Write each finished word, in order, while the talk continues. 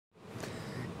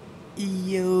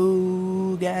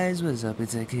Yo guys, what's up?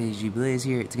 It's KG Blaze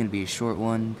here. It's gonna be a short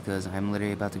one because I'm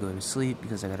literally about to go to sleep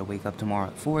because I gotta wake up tomorrow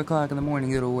at 4 o'clock in the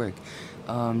morning to go to work.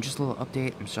 Just a little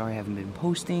update. I'm sorry I haven't been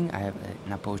posting. I have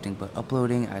not posting but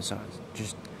uploading.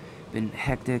 Just been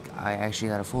hectic. I actually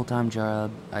got a full-time job.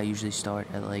 I usually start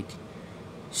at like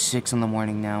 6 in the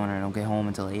morning now, and I don't get home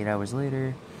until 8 hours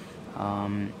later.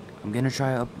 I'm gonna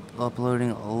try uploading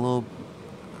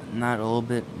not a little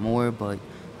bit more, but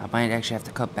I might actually have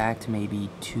to cut back to maybe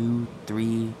 2,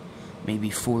 3, maybe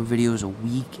 4 videos a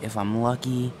week if I'm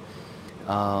lucky.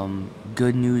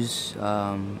 Good news,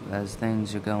 as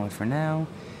things are going for now,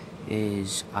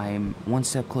 is I'm one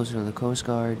step closer to the Coast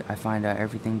Guard. I find out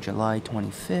everything July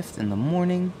 25th in the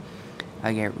morning.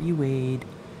 I get reweighed,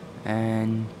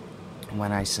 and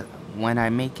when I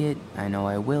make it, I know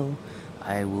I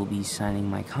will be signing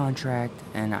my contract,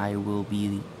 and I will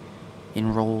be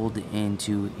enrolled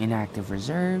into inactive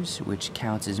reserves, which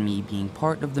counts as me being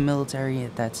part of the military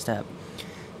at that step,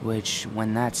 which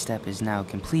when that step is now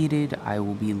completed, I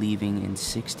will be leaving in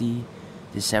 60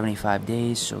 to 75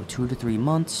 days, so 2 to 3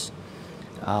 months.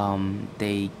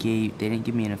 They didn't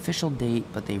give me an official date,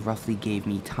 but they roughly gave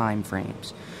me time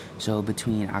frames. So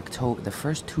between the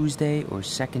first Tuesday or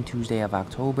second Tuesday of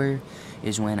October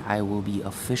is when I will be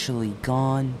officially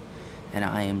gone, and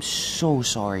I am so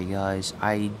sorry, guys.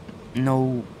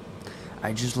 No,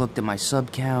 I just looked at my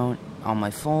sub count on my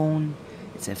phone.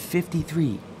 It's at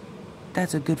 53.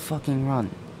 That's a good fucking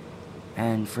run.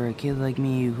 And for a kid like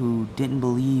me who didn't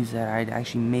believe that I'd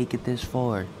actually make it this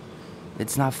far,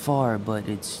 it's not far, but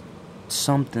it's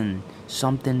something.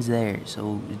 Something's there.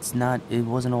 So it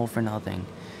wasn't all for nothing.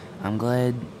 I'm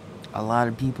glad a lot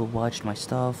of people watched my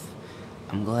stuff.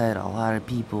 I'm glad a lot of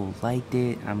people liked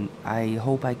it. I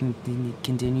hope I can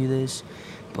continue this,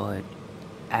 but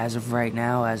as of right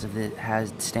now, as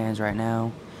it stands right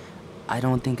now, I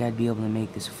don't think I'd be able to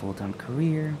make this a full-time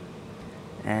career,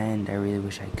 and I really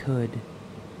wish I could.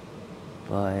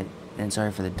 And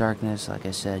sorry for the darkness. Like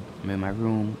I said, I'm in my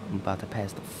room. I'm about to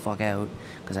pass the fuck out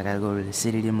because I gotta go to the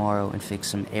city tomorrow and fix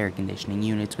some air conditioning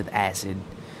units with acid.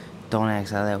 Don't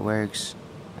ask how that works.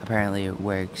 Apparently it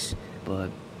works,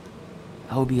 but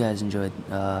I hope you guys enjoyed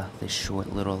this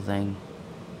short little thing.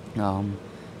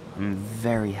 I'm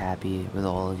very happy with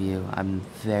all of you. I'm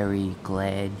very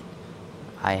glad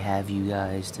I have you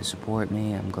guys to support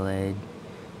me. I'm glad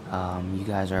you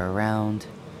guys are around.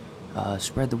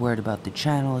 Spread the word about the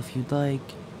channel if you'd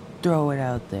like. Throw it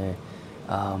out there.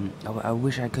 I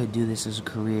wish I could do this as a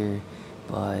career,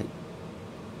 but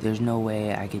there's no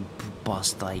way I could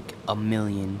bust like 1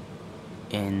 million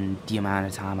in the amount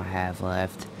of time I have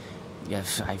left.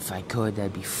 If I could,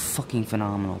 that'd be fucking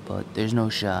phenomenal, but there's no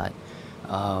shot.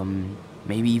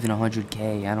 Maybe even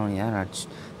 100K. I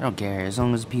don't care. As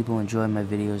long as people enjoy my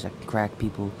videos, I can crack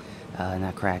people.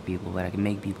 Not crack people, but I can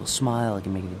make people smile. I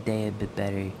can make the day a bit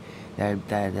better.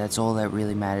 That's all that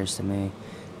really matters to me.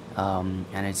 And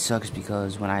it sucks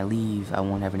because when I leave, I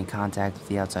won't have any contact with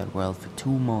the outside world for 2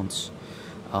 months.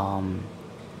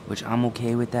 Which I'm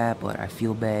okay with that, but I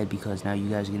feel bad because now you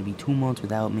guys are gonna be 2 months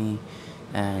without me,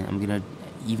 and I'm gonna.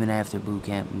 Even after boot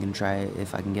camp, I'm gonna try it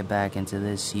if I can get back into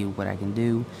this, see what I can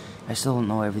do. I still don't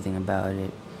know everything about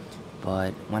it,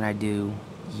 but when I do,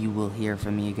 you will hear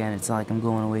from me again. It's not like I'm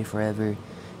going away forever.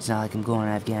 It's not like I'm going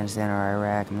to Afghanistan or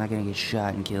Iraq. I'm not gonna get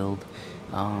shot and killed.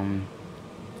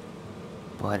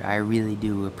 But I really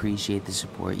do appreciate the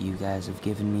support you guys have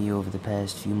given me over the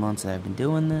past few months that I've been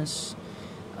doing this.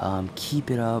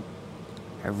 Keep it up.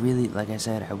 Like I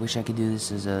said, I wish I could do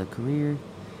this as a career,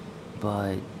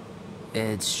 but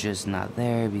it's just not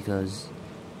there because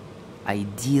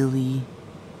ideally,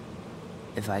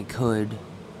 if I could,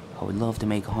 I would love to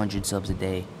make 100 subs a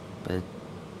day, but it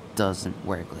doesn't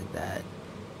work like that.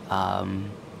 I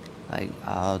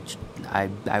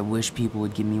wish people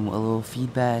would give me a little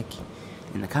feedback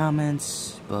in the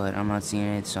comments, but I'm not seeing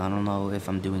it, so I don't know if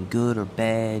I'm doing good or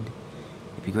bad.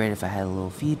 It'd be great if I had a little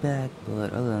feedback,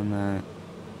 but other than that,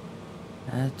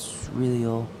 that's really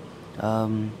all.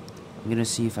 I'm gonna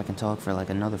see if I can talk for like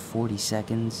another 40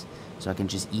 seconds so I can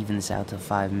just even this out to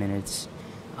 5 minutes.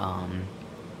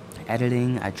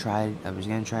 Editing, I was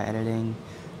gonna try editing.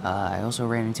 I also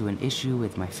ran into an issue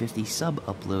with my 50 sub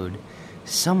upload.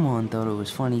 Someone thought it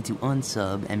was funny to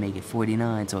unsub and make it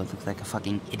 49 so it looked like a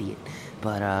fucking idiot.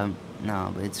 But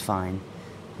no, but it's fine.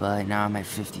 But now I'm at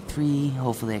 53.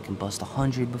 Hopefully I can bust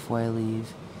 100 before I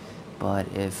leave. But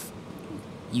if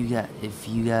you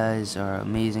guys are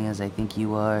amazing as I think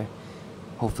you are,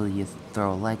 hopefully you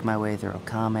throw a like my way, throw a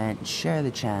comment, share the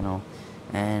channel,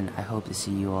 and I hope to see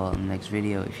you all in the next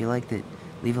video. If you liked it,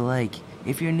 leave a like.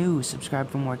 If you're new, subscribe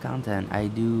for more content. I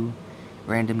do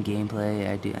random gameplay.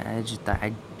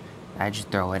 I just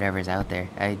throw whatever's out there.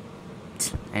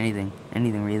 Anything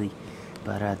really.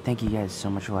 But thank you guys so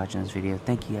much for watching this video.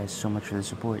 Thank you guys so much for the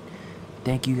support.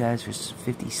 Thank you guys for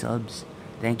 50 subs.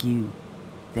 Thank you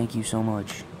so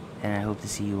much, and I hope to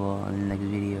see you all in the next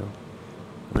video.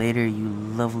 Later, you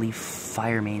lovely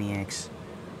fire maniacs.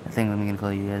 I think I'm gonna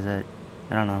call you guys that.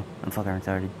 I don't know. I'm fucking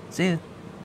retarded. See ya.